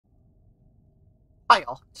Hi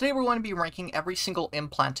all, today we're going to be ranking every single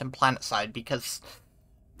implant in PlanetSide because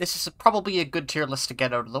this is probably a good tier list to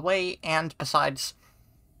get out of the way, and besides,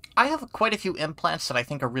 I have quite a few implants that I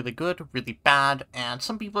think are really good, really bad, and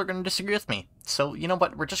some people are going to disagree with me. So, you know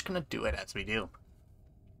what, we're just going to do it as we do.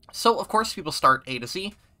 So, of course, we will start A to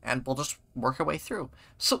Z, and we'll just work our way through.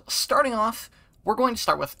 So, starting off, we're going to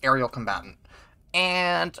start with Aerial Combatant.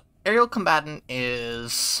 And Aerial Combatant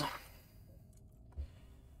is...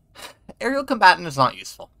 Aerial Combatant is not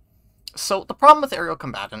useful. So, the problem with Aerial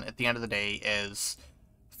Combatant, at the end of the day, is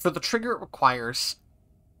for the trigger it requires,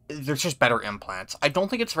 there's just better implants. I don't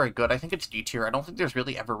think it's very good. I think it's D tier. I don't think there's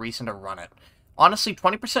really ever reason to run it. Honestly,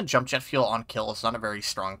 20% jump jet fuel on kill is not a very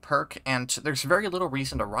strong perk, and there's very little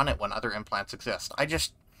reason to run it when other implants exist. I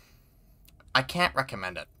can't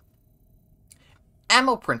recommend it.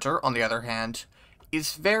 Ammo Printer, on the other hand,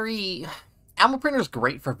 is very... Ammo Printer is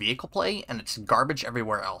great for vehicle play, and it's garbage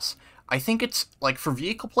everywhere else. I think it's, like, for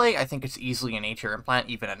vehicle play, I think it's easily an A-tier implant,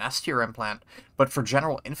 even an S-tier implant, but for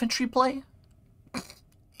general infantry play,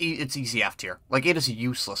 it's easy F-tier. Like, it is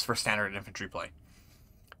useless for standard infantry play.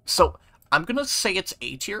 So, I'm gonna say it's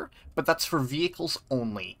A-tier, but that's for vehicles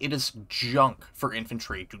only. It is junk for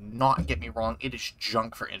infantry. Do not get me wrong, it is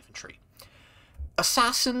junk for infantry.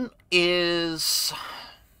 Assassin is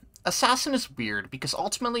weird, because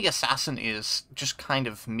ultimately Assassin is just kind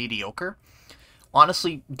of mediocre.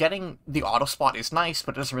 Honestly, getting the auto spot is nice,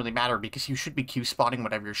 but it doesn't really matter because you should be Q-spotting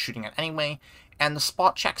whatever you're shooting at anyway, and the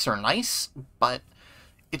spot checks are nice, but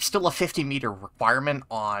it's still a 50-meter requirement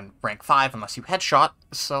on rank 5 unless you headshot,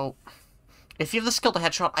 so if you have the skill to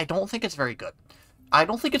headshot, I don't think it's very good. I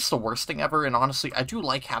don't think it's the worst thing ever, and honestly, I do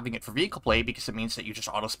like having it for vehicle play because it means that you just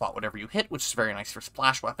auto-spot whatever you hit, which is very nice for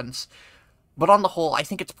splash weapons. But on the whole, I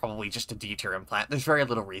think it's probably just a D-tier implant. There's very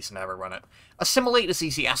little reason to ever run it. Assimilate is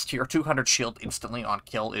easy S-tier. 200 shield instantly on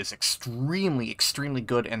kill is extremely, extremely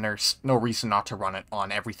good, and there's no reason not to run it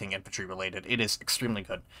on everything infantry-related. It is extremely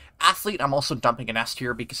good. Athlete, I'm also dumping an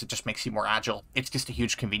S-tier because it just makes you more agile. It's just a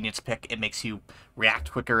huge convenience pick. It makes you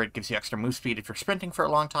react quicker. It gives you extra move speed if you're sprinting for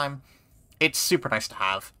a long time. It's super nice to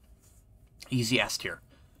have. Easy S-tier.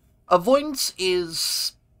 Avoidance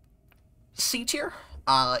is C-tier.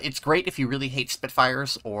 It's great if you really hate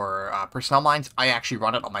Spitfires or personnel mines. I actually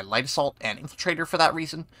run it on my Light Assault and Infiltrator for that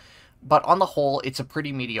reason. But on the whole, it's a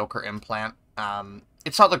pretty mediocre implant.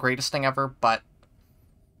 It's not the greatest thing ever, but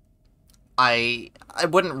I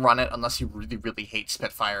wouldn't run it unless you really, really hate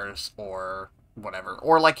Spitfires or whatever.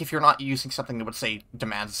 Or, like, if you're not using something that would say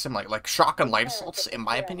demands Assimilate. Like, Shotgun Light Assaults, in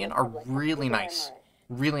my opinion, are really nice.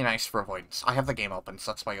 Really nice for avoidance. I have the game open,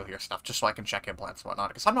 so that's why you'll hear stuff, just so I can check implants and whatnot,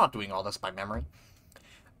 because I'm not doing all this by memory.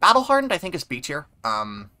 Battle Hardened, I think, is B tier.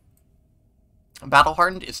 Battle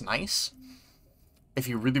Hardened is nice if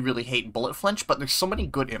you really, really hate Bullet Flinch, but there's so many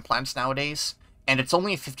good implants nowadays, and it's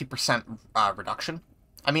only a 50% reduction.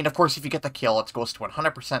 I mean, of course, if you get the kill, it goes to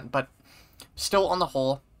 100%, but still, on the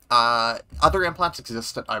whole, other implants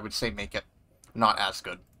exist that I would say make it not as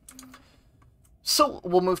good. So,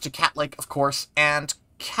 we'll move to Cat-like, of course, and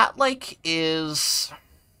Cat-like is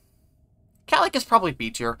probably B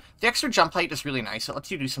tier. The extra jump height is really nice. It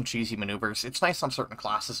lets you do some cheesy maneuvers. It's nice on certain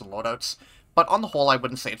classes and loadouts, but on the whole, I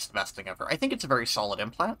wouldn't say it's the best thing ever. I think it's a very solid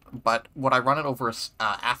implant, but would I run it over as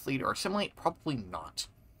Athlete or Assimilate? Probably not.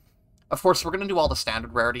 Of course, we're going to do all the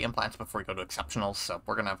standard rarity implants before we go to exceptionals, so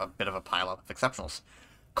we're going to have a bit of a pile-up of exceptionals.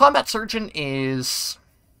 Combat Surgeon is...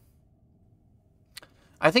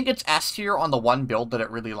 I think it's S tier on the one build that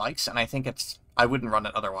it really likes, and I think I wouldn't run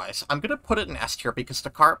it otherwise. I'm going to put it in S tier because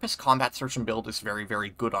the Carapace Combat Surgeon build is very, very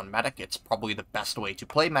good on Medic. It's probably the best way to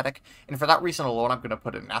play Medic, and for that reason alone, I'm going to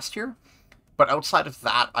put it in S tier. But outside of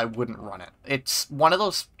that, I wouldn't run it. It's one of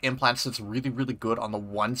those implants that's really, really good on the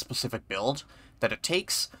one specific build that it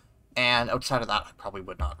takes, and outside of that, I probably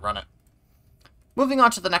would not run it. Moving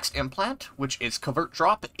on to the next implant, which is Covert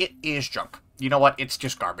Drop. It is junk. You know what? It's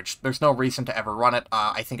just garbage. There's no reason to ever run it.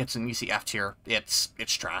 I think it's an easy F tier. It's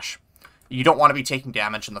trash. You don't want to be taking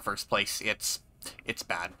damage in the first place. It's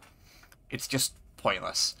bad. It's just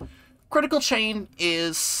pointless. Critical Chain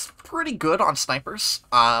is pretty good on snipers.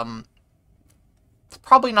 Probably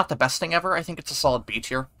not the best thing ever. I think it's a solid B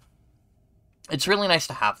tier. It's really nice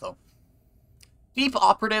to have, though. Deep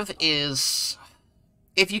Operative is...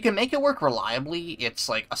 If you can make it work reliably, it's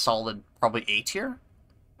like a solid, probably A tier.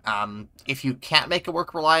 If you can't make it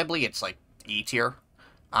work reliably, it's like E tier.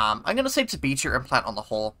 I'm going to say it's a B tier implant on the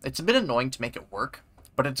whole. It's a bit annoying to make it work,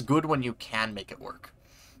 but it's good when you can make it work.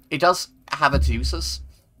 It does have its uses.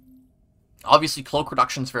 Obviously, cloak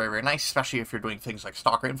reduction is very, very nice, especially if you're doing things like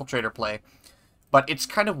Stalker Infiltrator play, but it's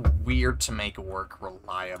kind of weird to make it work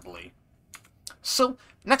reliably. So,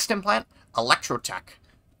 next implant, Electrotech.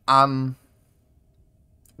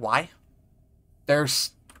 Why?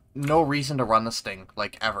 There's no reason to run this thing,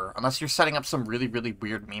 like, ever. Unless you're setting up some really, really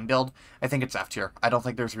weird meme build, I think it's F tier. I don't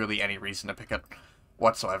think there's really any reason to pick it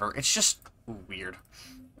whatsoever. It's just weird.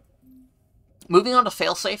 Moving on to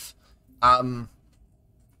failsafe.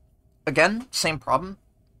 Again, same problem.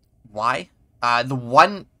 Why? The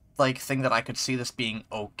one, like, thing that I could see this being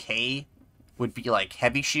okay would be, like,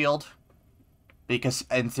 heavy shield. Because,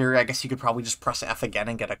 in theory, I guess you could probably just press F again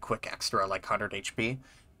and get a quick extra, like, 100 HP.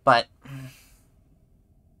 But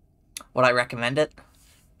would I recommend it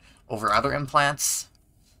over other implants?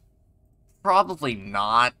 Probably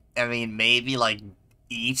not. I mean, maybe, like,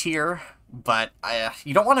 E tier. But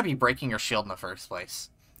you don't want to be breaking your shield in the first place.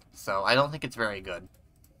 So, I don't think it's very good.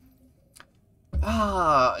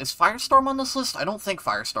 Is Firestorm on this list? I don't think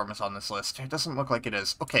Firestorm is on this list. It doesn't look like it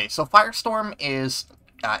is. Okay, so Firestorm is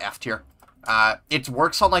F tier. It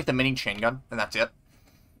works on, like, the mini chain gun, and that's it.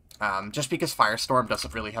 Just because Firestorm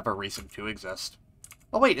doesn't really have a reason to exist.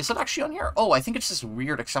 Oh, wait, is it actually on here? Oh, I think it's this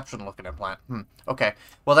weird exception-looking implant. Okay.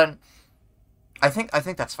 Well, then, I think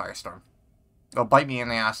that's Firestorm. It'll bite me in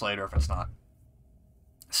the ass later if it's not.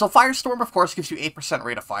 So Firestorm, of course, gives you 8%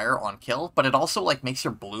 rate of fire on kill, but it also, like, makes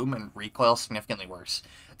your bloom and recoil significantly worse.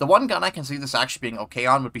 The one gun I can see this actually being okay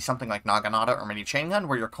on would be something like Naginata or Mini Chain Gun,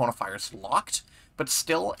 where your cone of fire is locked, but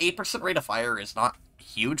still, 8% rate of fire is not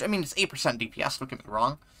huge. I mean, it's 8% DPS, don't get me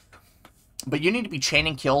wrong. But you need to be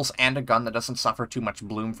chaining kills and a gun that doesn't suffer too much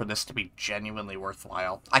bloom for this to be genuinely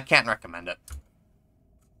worthwhile. I can't recommend it.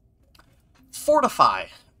 Fortify.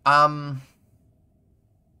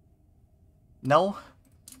 No.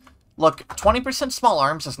 Look, 20% small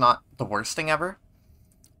arms is not the worst thing ever,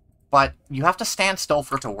 but you have to stand still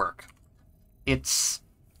for it to work. It's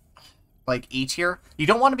like E tier. You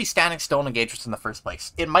don't want to be standing still in engagements in the first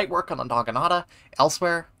place. It might work on the Naginata.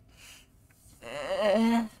 Elsewhere,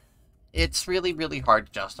 it's really, really hard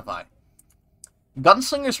to justify.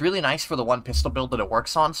 Gunslinger's really nice for the one pistol build that it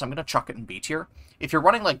works on, so I'm going to chuck it in B tier. If you're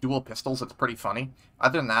running, like, dual pistols, it's pretty funny.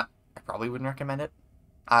 Other than that, I probably wouldn't recommend it.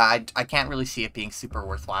 I can't really see it being super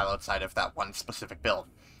worthwhile outside of that one specific build.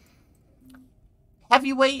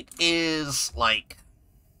 Heavyweight is, like,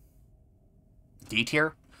 D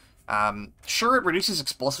tier. Sure, it reduces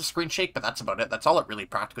explosive screen shake, but that's about it. That's all it really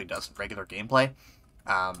practically does in regular gameplay.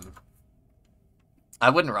 I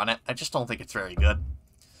wouldn't run it. I just don't think it's very good.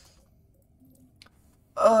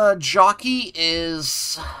 Jockey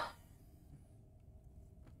is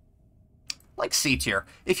like C tier.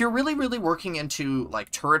 If you're really, really working into,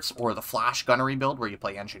 like, turrets or the flash gunnery build where you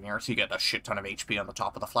play engineer, so you get a shit ton of HP on the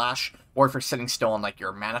top of the flash, or if you're sitting still on, like,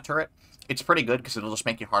 your mana turret, it's pretty good because it'll just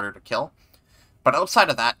make you harder to kill. But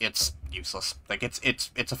outside of that, it's useless. Like, it's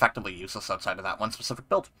effectively useless outside of that one specific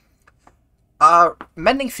build.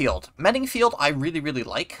 Mending Field. Mending Field I really, really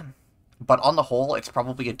like, but on the whole, it's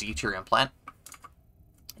probably a D tier implant.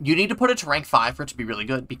 You need to put it to rank 5 for it to be really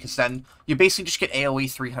good, because then you basically just get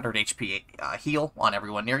AoE 300 HP heal on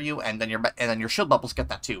everyone near you, and then your shield bubbles get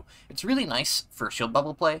that too. It's really nice for shield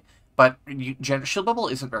bubble play, but shield bubble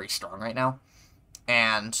isn't very strong right now.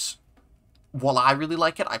 And while I really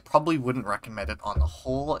like it, I probably wouldn't recommend it on the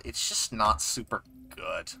whole. It's just not super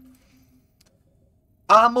good.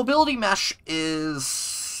 Mobility Mesh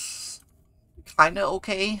is kind of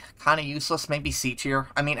okay, kind of useless, maybe C tier.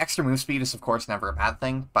 I mean, extra move speed is, of course, never a bad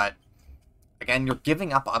thing, but again, you're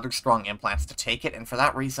giving up other strong implants to take it, and for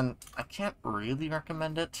that reason, I can't really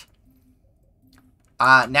recommend it.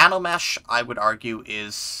 Nano Mesh, I would argue,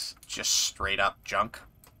 is just straight-up junk.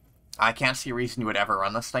 I can't see a reason you would ever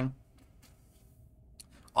run this thing.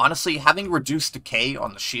 Honestly, having reduced decay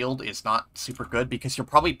on the shield is not super good, because you're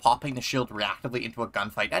probably popping the shield reactively into a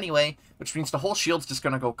gunfight anyway, which means the whole shield's just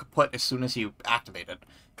going to go kaput as soon as you activate it.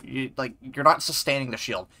 You're not sustaining the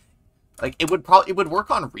shield. Like, it would work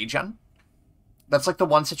on regen. That's, like, the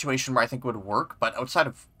one situation where I think it would work, but outside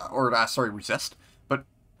of... resist. But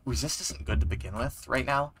resist isn't good to begin with right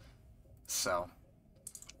now. So...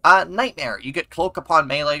 Nightmare. You get Cloak upon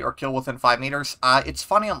melee or kill within 5 meters. It's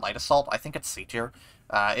funny on Light Assault. I think it's C tier.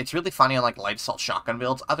 It's really funny on, like, Light Assault shotgun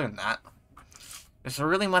builds. Other than that, is there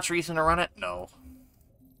really much reason to run it? No.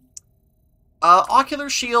 Ocular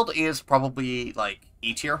Shield is probably, like,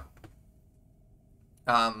 E tier.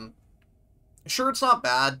 Sure, it's not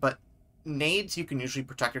bad, but nades you can usually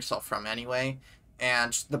protect yourself from anyway,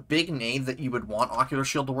 and the big nade that you would want Ocular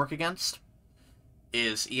Shield to work against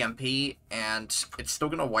is EMP, and it's still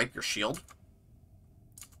going to wipe your shield,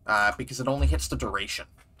 because it only hits the duration.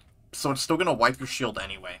 So it's still going to wipe your shield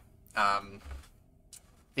anyway.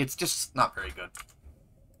 It's just not very good.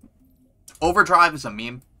 Overdrive is a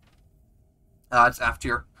meme. It's F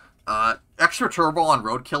tier. Extra turbo on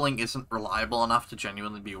road killing isn't reliable enough to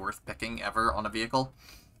genuinely be worth picking ever on a vehicle.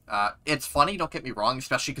 It's funny, don't get me wrong,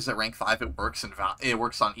 especially because at rank 5 it works it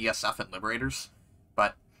works on ESF and Liberators,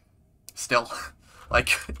 but still, like,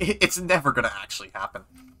 it's never gonna actually happen.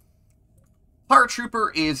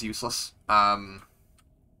 Paratrooper is useless.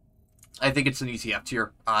 I think it's an easy F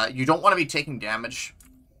tier. You don't want to be taking damage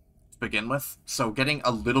to begin with, so getting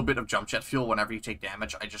a little bit of jump jet fuel whenever you take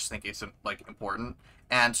damage, I just think isn't, like, important.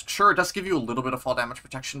 And sure, it does give you a little bit of fall damage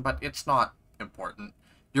protection, but it's not important.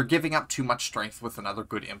 You're giving up too much strength with another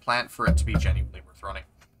good implant for it to be genuinely worth running.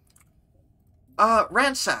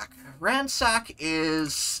 Ransack. Ransack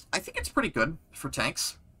is... I think it's pretty good for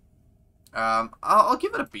tanks. I'll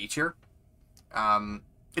give it a B tier.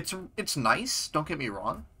 It's nice, don't get me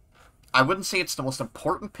wrong. I wouldn't say it's the most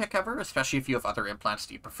important pick ever, especially if you have other implants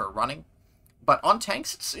that you prefer running. But on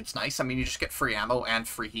tanks, it's nice. I mean, you just get free ammo and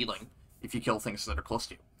free healing if you kill things that are close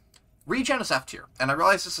to you. Regen is F tier, and I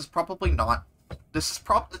realize this is probably not...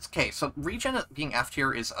 okay, so regen being F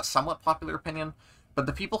tier is a somewhat popular opinion, but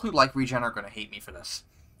the people who like regen are going to hate me for this.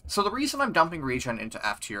 So the reason I'm dumping regen into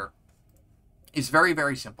F tier is very,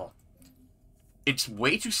 very simple. It's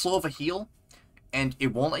way too slow of a heal, and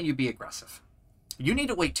it won't let you be aggressive. You need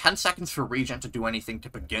to wait 10 seconds for regen to do anything to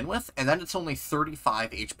begin with, and then it's only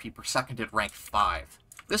 35 HP per second at rank 5.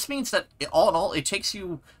 This means that, all in all, it takes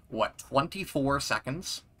you, what, 24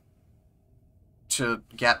 seconds to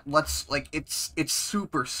get, it's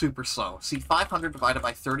super, super slow. See, 500 divided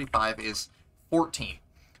by 35 is 14.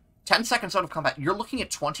 10 seconds out of combat, you're looking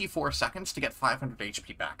at 24 seconds to get 500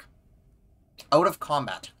 HP back. Out of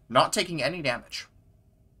combat, not taking any damage.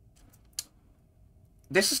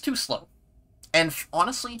 This is too slow. And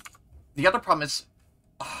honestly, the other problem is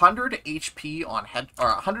 100 HP on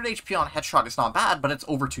 100 HP on headshot is not bad, but it's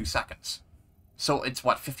over 2 seconds. So it's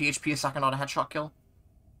what, 50 HP a second on a headshot kill?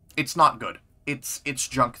 It's not good. It's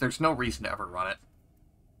junk. There's no reason to ever run it.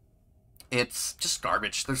 It's just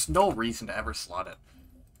garbage. There's no reason to ever slot it.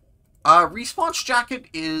 Response Jacket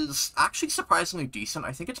is actually surprisingly decent.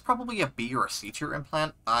 I think it's probably a B or a C tier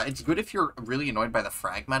implant. It's good if you're really annoyed by the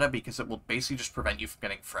frag meta, because it will basically just prevent you from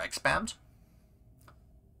getting frag spammed.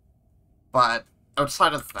 But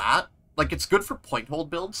outside of that, like, it's good for point hold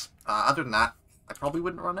builds. Other than that, I probably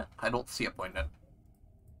wouldn't run it. I don't see a point in it.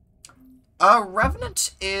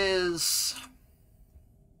 Revenant is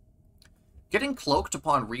getting cloaked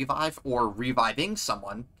upon revive or reviving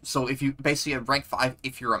someone. So if you basically have rank 5,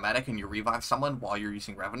 if you're a medic and you revive someone while you're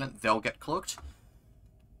using Revenant, they'll get cloaked.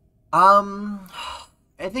 I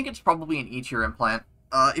think it's probably an E tier implant.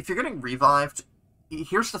 If you're getting revived,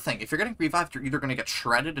 here's the thing. If you're getting revived, you're either going to get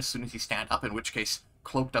shredded as soon as you stand up, in which case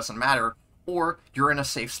cloak doesn't matter, or you're in a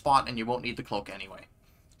safe spot and you won't need the cloak anyway.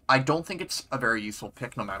 I don't think it's a very useful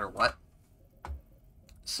pick no matter what.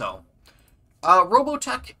 So,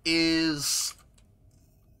 Robotech is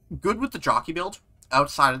good with the jockey build.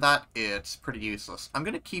 Outside of that, it's pretty useless. I'm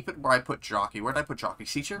going to keep it where I put jockey. Where did I put jockey?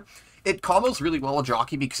 C tier? It combos really well with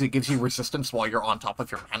jockey because it gives you resistance while you're on top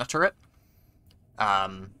of your mana turret.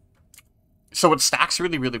 So it stacks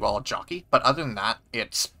really, really well at jockey, but other than that,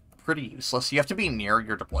 it's pretty useless. You have to be near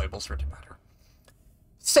your deployables for it to matter.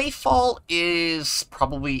 Safe Fall is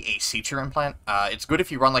probably a C tier implant. It's good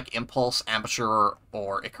if you run like Impulse, Ambusher,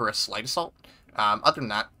 or Icarus Light Assault. Other than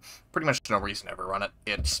that, pretty much no reason to ever run it.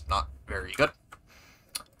 It's not very good.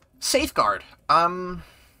 Safeguard.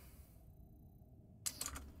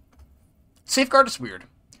 Safeguard is weird.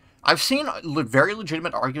 I've seen very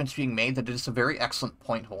legitimate arguments being made that it is a very excellent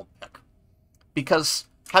point hold pick. Because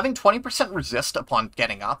having 20% resist upon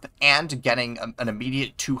getting up and getting an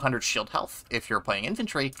immediate 200 shield health if you're playing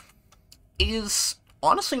infantry is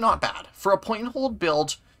honestly not bad. For a point and hold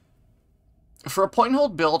build,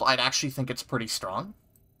 I'd actually think it's pretty strong.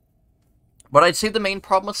 But I'd say the main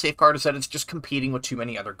problem with Safeguard is that it's just competing with too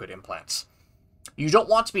many other good implants. You don't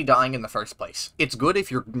want to be dying in the first place. It's good if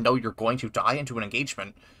you know you're going to die into an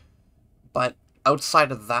engagement, but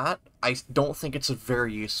outside of that, I don't think it's a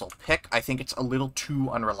very useful pick. I think it's a little too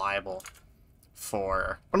unreliable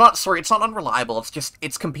for... Well, not, sorry, it's not unreliable, it's just,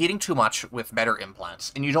 it's competing too much with better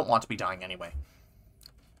implants, and you don't want to be dying anyway.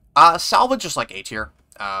 Salvage is like A tier.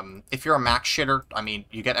 If you're a max shitter, I mean,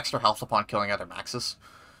 you get extra health upon killing other maxes.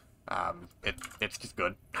 It's just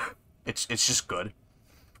good. It's just good.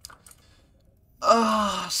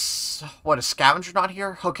 What, is Scavenger not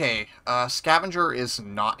here? Okay, Scavenger is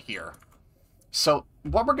not here. So,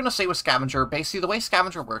 what we're going to say with Scavenger, basically the way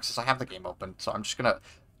Scavenger works is I have the game open, so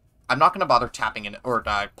I'm not going to bother tapping in, or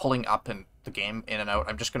pulling up in the game in and out.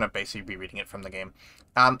 I'm just going to basically be reading it from the game.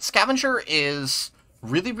 Scavenger is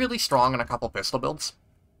really, really strong in a couple pistol builds.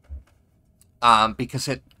 because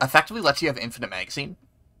it effectively lets you have infinite magazine.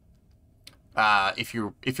 If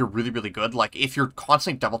you're really, really good. Like, if you're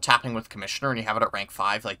constantly double tapping with Commissioner and you have it at rank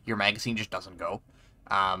 5, like, your magazine just doesn't go.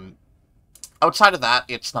 Outside of that,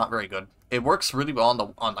 it's not very good. It works really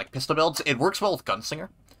well on like pistol builds. It works well with Gunslinger.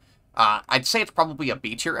 I'd say it's probably a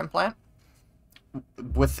B tier implant.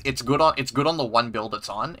 It's good on the one build it's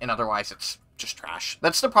on, and otherwise it's just trash.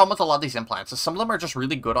 That's the problem with a lot of these implants, is some of them are just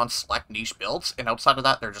really good on select niche builds, and outside of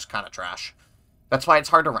that, they're just kind of trash. That's why it's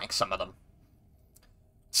hard to rank some of them.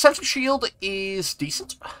 Sensor Shield is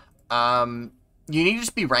decent. You need to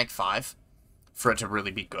just be rank 5 for it to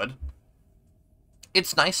really be good.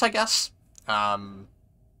 It's nice, I guess.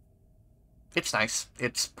 It's nice.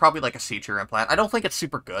 It's probably like a C tier implant. I don't think it's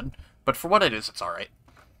super good, but for what it is, it's alright.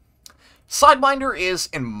 Sidewinder is,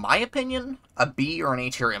 in my opinion, a B or an A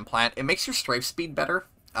tier implant. It makes your strafe speed better.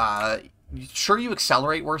 Sure, you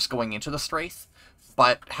accelerate worse going into the strafe,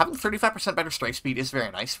 but having 35% better strafe speed is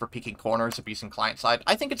very nice for peeking corners, abusing client side.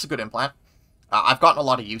 I think it's a good implant. I've gotten a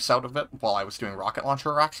lot of use out of it while I was doing rocket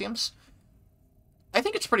launcher axioms. I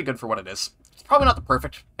think it's pretty good for what it is. It's probably not the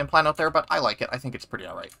perfect implant out there, but I like it. I think it's pretty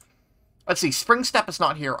alright. Let's see, Spring Step is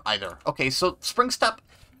not here either. Okay, so Spring Step,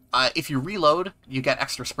 if you reload, you get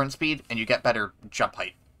extra sprint speed, and you get better jump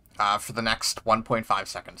height for the next 1.5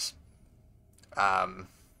 seconds.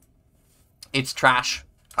 It's trash.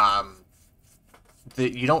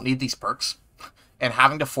 You don't need these perks, and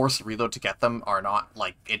having to force the reload to get them are not,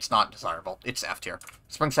 like, it's not desirable. It's F tier.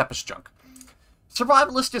 Spring Step is junk.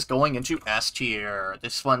 Survivalist is going into S tier.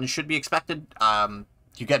 This one should be expected.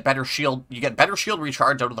 You get better shield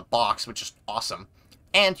recharge out of the box, which is awesome.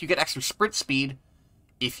 And you get extra sprint speed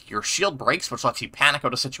if your shield breaks, which lets you panic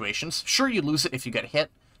out of situations. Sure, you lose it if you get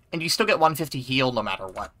hit, and you still get 150 heal no matter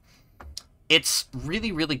what. It's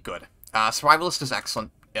really, really good. Survivalist is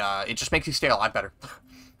excellent. It just makes you stay alive better.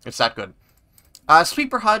 It's that good.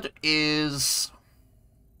 Sleeper HUD is...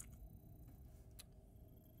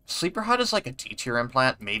 Sleeper HUD is like a D tier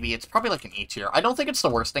implant, maybe. It's probably like an E tier. I don't think it's the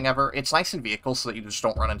worst thing ever. It's nice in vehicles so that you just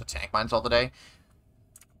don't run into tank mines all the day.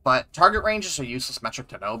 But target range is a useless metric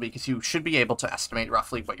to know because you should be able to estimate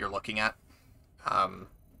roughly what you're looking at. I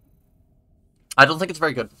don't think it's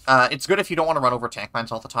very good. It's good if you don't want to run over tank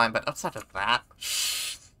mines all the time, but outside of that,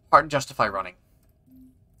 hard to justify running.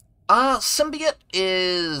 Symbiote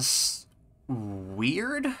is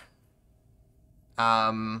weird.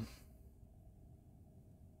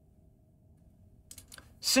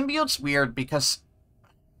 Symbiote's weird because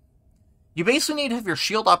you basically need to have your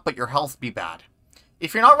shield up, but your health be bad.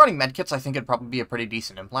 If you're not running medkits, I think it'd probably be a pretty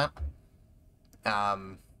decent implant.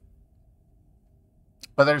 But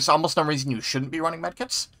there's almost no reason you shouldn't be running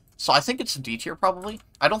medkits. So I think it's a D tier, probably.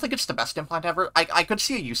 I don't think it's the best implant ever. I could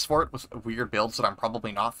see a use for it with weird builds that I'm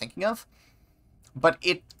probably not thinking of. But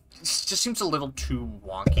it just seems a little too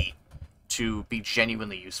wonky to be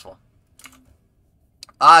genuinely useful.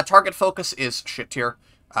 Target focus is shit tier.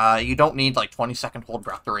 You don't need, like, 20-second hold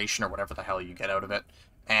breath duration or whatever the hell you get out of it.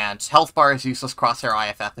 And health bar is useless, crosshair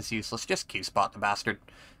IFF is useless, just Q-spot the bastard.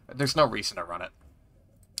 There's no reason to run it.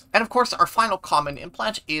 And of course, our final common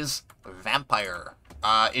implant is Vampire.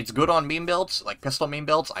 It's good on meme builds, like pistol meme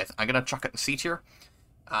builds. I'm gonna chuck it in C tier.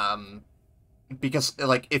 Because,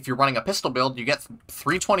 like, if you're running a pistol build, you get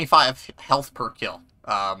 325 health per kill.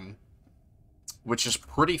 Which is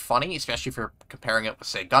pretty funny, especially if you're comparing it with,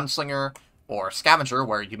 say, Gunslinger or Scavenger,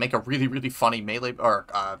 where you make a really, really funny melee or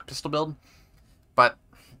pistol build. But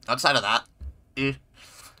outside of that, it's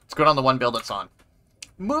good on the one build it's on.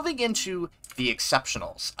 Moving into the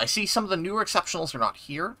exceptionals. I see some of the newer exceptionals are not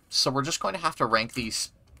here, so we're just going to have to rank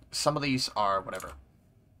these. Some of these are whatever.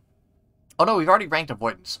 Oh no, we've already ranked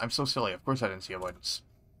Avoidance. I'm so silly. Of course I didn't see Avoidance.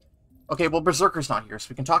 Okay, well, Berserker's not here, so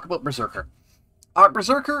we can talk about Berserker.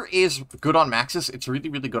 Berserker is good on maxes. It's really,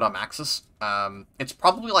 really good on maxes. It's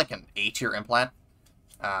probably like an A tier implant.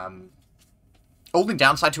 Only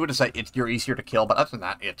downside to it is that you're easier to kill, but other than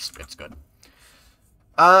that, it's good.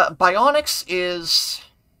 Bionics is...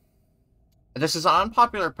 This is an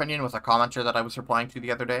unpopular opinion with a commenter that I was replying to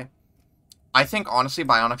the other day. I think, honestly,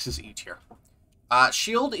 Bionics is E tier.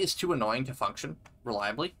 Shield is too annoying to function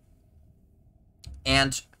reliably.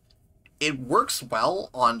 And it works well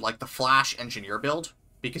on, like, the Flash Engineer build,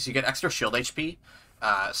 because you get extra shield HP.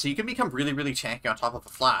 So you can become really, really tanky on top of the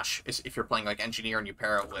Flash, if you're playing, like, Engineer and you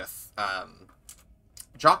pair it with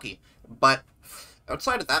Jockey. But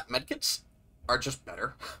outside of that, medkits are just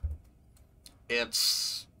better.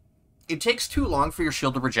 It takes too long for your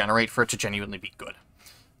shield to regenerate for it to genuinely be good.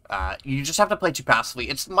 You just have to play too passively.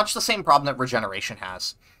 It's much the same problem that regeneration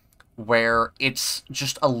has, where it's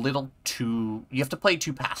just a little too... You have to play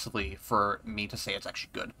too passively for me to say it's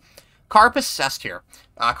actually good. Carapace is S tier.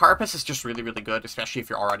 Carapace is just really, really good, especially if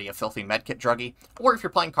you're already a filthy medkit druggie, or if you're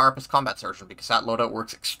playing Carapace Combat Surgeon, because that loadout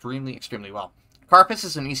works extremely, extremely well. Carapace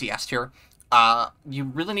is an easy S tier. You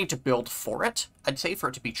really need to build for it, I'd say, for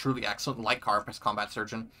it to be truly excellent, like Carapace Combat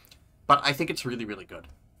Surgeon, but I think it's really, really good.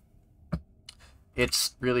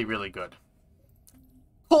 It's really, really good.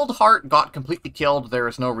 Cold Heart got completely killed. There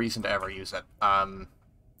is no reason to ever use it.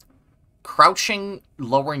 Crouching,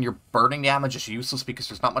 lowering your burning damage is useless because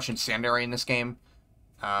there's not much incendiary in this game.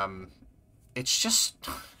 It's just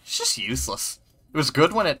useless. It was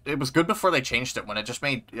good when it was good before they changed it, when it just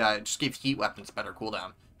made it just gave heat weapons better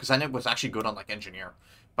cooldown, because then it was actually good on like engineer.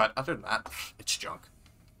 But other than that, it's junk.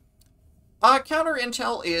 Counter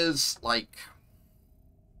intel is like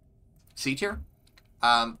C tier.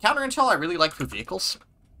 Counter intel I really like for vehicles,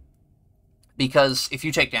 because if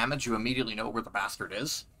you take damage, you immediately know where the bastard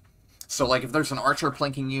is. So, like, if there's an archer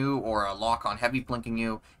plinking you, or a lock on heavy plinking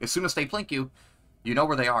you, as soon as they plink you, you know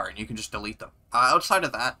where they are, and you can just delete them. Outside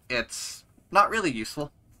of that, it's not really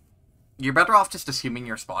useful. You're better off just assuming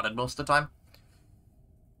you're spotted most of the time.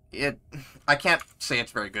 I can't say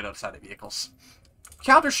it's very good outside of vehicles.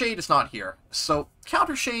 Counter Shade is not here. So,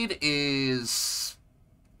 Counter Shade is...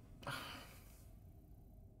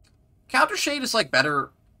 Counter Shade is, like, better...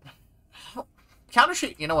 Counter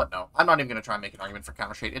Shade, you know what, no. I'm not even going to try and make an argument for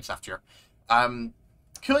Counter Shade. It's F tier.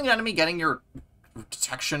 Killing an enemy, getting your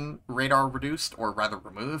detection radar reduced, or rather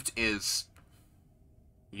removed, is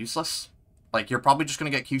useless. Like, you're probably just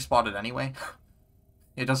going to get Q-spotted anyway.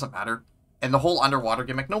 It doesn't matter. And the whole underwater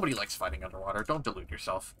gimmick, nobody likes fighting underwater. Don't delude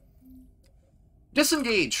yourself.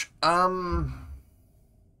 Disengage. I'm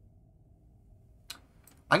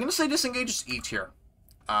going to say Disengage is E tier.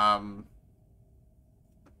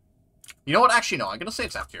 You know what? Actually, no. I'm going to say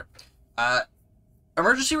it's F tier.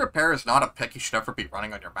 Emergency Repair is not a pick you should ever be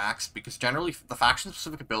running on your max, because generally the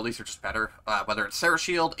faction-specific abilities are just better. Whether it's Sarah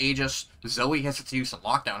Shield, Aegis, Zoe has its use, and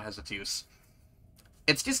Lockdown has its use.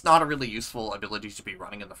 It's just not a really useful ability to be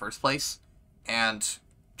running in the first place. And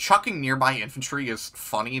chucking nearby infantry is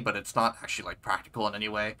funny, but it's not actually, like, practical in any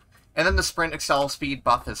way. And then the Sprint Excel Speed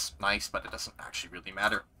buff is nice, but it doesn't actually really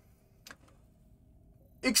matter.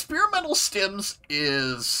 Experimental Stims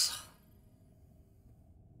is...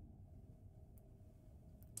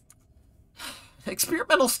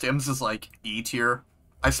 Experimental Stims is, like, E tier.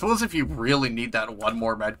 I suppose if you really need that one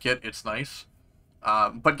more medkit, it's nice.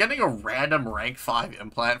 But getting a random rank 5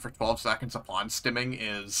 implant for 12 seconds upon stimming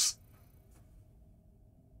is...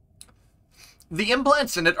 The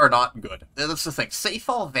implants in it are not good. That's the thing.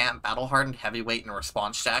 Safeall, Vamp, Battle Hardened, Heavyweight, and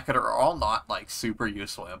Response Jacket are all not, like, super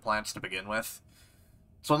useful implants to begin with.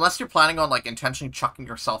 So unless you're planning on, like, intentionally chucking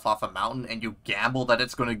yourself off a mountain and you gamble that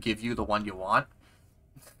it's going to give you the one you want,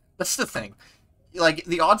 that's the thing. Like,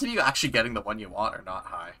 the odds of you actually getting the one you want are not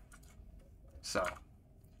high. So,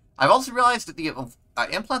 I've also realized that the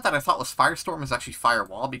implant that I thought was Firestorm is actually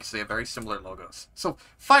Firewall, because they have very similar logos. So,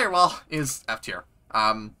 Firewall is F tier.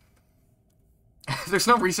 There's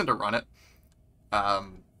no reason to run it.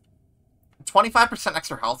 25%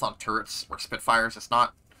 extra health on turrets or Spitfires is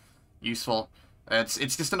not useful.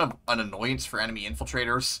 It's just an annoyance for enemy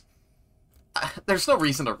infiltrators. There's no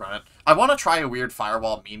reason to run it. I want to try a weird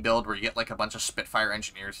Firewall meme build where you get, like, a bunch of Spitfire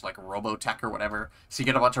engineers, like Robotech or whatever, so you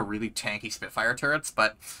get a bunch of really tanky Spitfire turrets,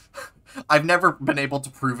 but I've never been able to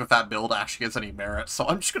prove if that build actually has any merit, so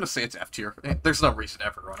I'm just going to say it's F tier. There's no reason to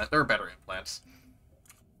ever run it. There are better implants.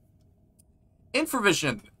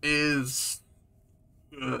 Infravision is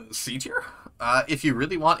C tier. If you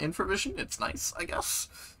really want Infravision, it's nice, I guess.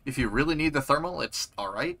 If you really need the thermal, it's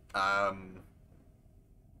alright.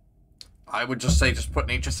 I would just say just put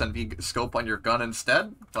an HSNV scope on your gun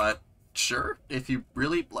instead, but sure, if you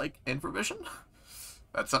really like Infravision,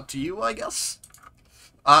 that's up to you, I guess.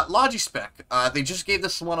 Logispec. They just gave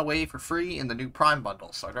this one away for free in the new Prime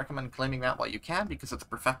bundle, so I'd recommend claiming that while you can, because it's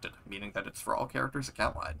perfected, meaning that it's for all characters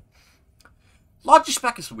account-wide.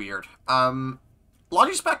 Logispec is weird.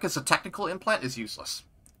 Logispec as a technical implant is useless.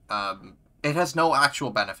 It has no actual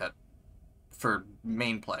benefit for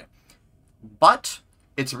main play. But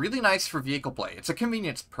it's really nice for vehicle play. It's a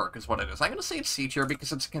convenience perk is what it is. I'm going to say it's C tier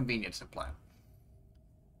because it's a convenience implant.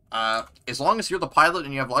 As long as you're the pilot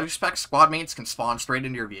and you have Logispec, squad mates can spawn straight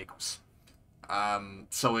into your vehicles.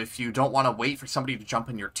 So if you don't want to wait for somebody to jump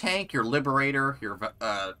in your tank, your Liberator, your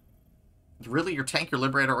tank, your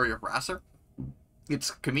Liberator, or your Harasser, it's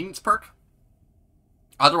a convenience perk.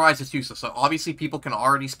 Otherwise, it's useless. So obviously, people can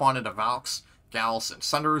already spawn into Valks, Gals, and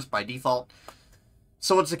Sunders by default.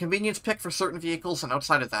 So it's a convenience pick for certain vehicles, and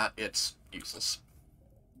outside of that, it's useless.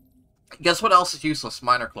 Guess what else is useless?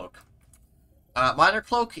 Minor Cloak. Minor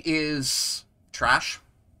Cloak is trash.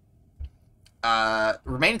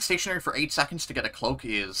 Remaining stationary for 8 seconds to get a cloak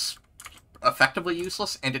is effectively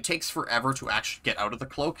useless, and it takes forever to actually get out of the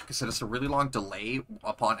cloak, because it is a really long delay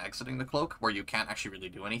upon exiting the cloak, where you can't actually really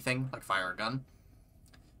do anything, like fire a gun.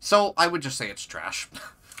 So, I would just say it's trash.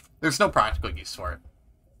 There's no practical use for it.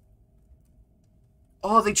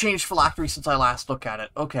 Oh, they changed phylactery since I last looked at it.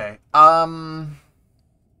 Okay.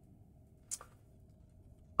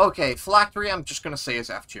 Okay, phylactery I'm just gonna say is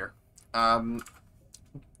F tier.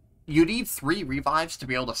 You need 3 revives to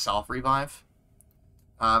be able to self-revive.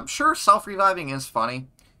 Sure, self-reviving is funny,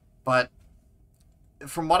 but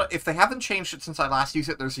from what if they haven't changed it since I last used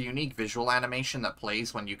it, there's a unique visual animation that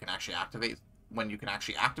plays when you can actually activate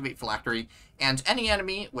phylactery, and any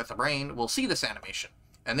enemy with a brain will see this animation,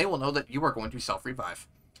 and they will know that you are going to self-revive,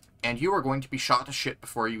 and you are going to be shot to shit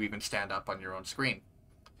before you even stand up on your own screen.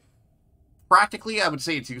 Practically, I would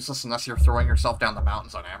say it's useless unless you're throwing yourself down the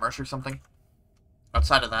mountains on Ambush or something.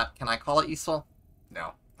 Outside of that, can I call it useful?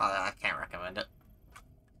 No, I can't recommend it.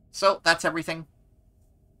 So, that's everything.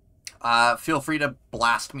 Feel free to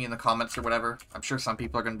blast me in the comments or whatever. I'm sure some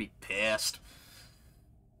people are going to be pissed.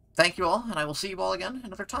 Thank you all, and I will see you all again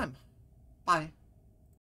another time. Bye.